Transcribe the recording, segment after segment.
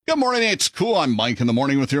Good morning, it's cool. I'm Mike in the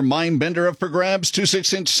morning with your Mindbender up for grabs. 2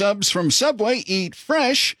 6-inch subs from Subway. Eat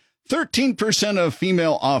fresh. 13% of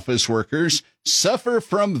female office workers suffer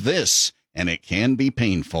from this, and it can be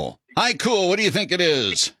painful. Hi, cool. What do you think it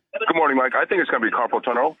is? Good morning, Mike. I think it's going to be carpal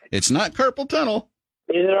tunnel. It's not carpal tunnel.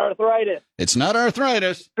 Is it arthritis? It's not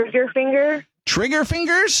arthritis. Trigger finger? Trigger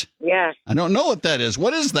fingers? Yeah. I don't know what that is.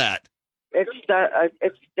 What is that? It's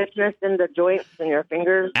stiffness in the joints in your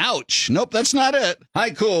fingers. Ouch. Nope, that's not it.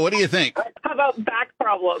 Hi, cool. What do you think? How about back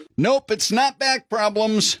problems? Nope, it's not back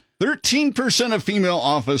problems. 13% of female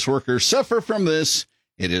office workers suffer from this.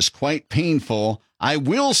 It is quite painful. I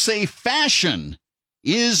will say fashion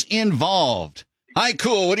is involved. Hi,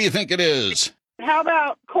 cool. What do you think it is? How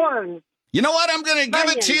about corns? You know what? I'm going to give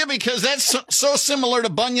it to you because that's so similar to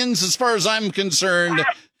bunions as far as I'm concerned.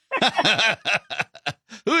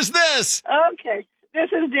 Who's this? Okay,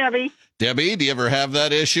 this is Debbie. Debbie, do you ever have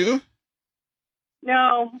that issue?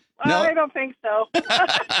 No, No? I don't think so.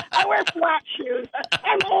 I wear flat shoes.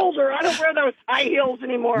 I'm older. I don't wear those high heels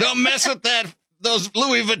anymore. Don't mess with those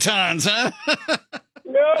Louis Vuittons, huh?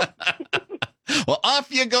 No. Well,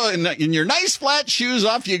 off you go. In your nice flat shoes,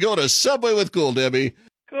 off you go to Subway with Cool, Debbie.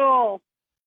 Cool.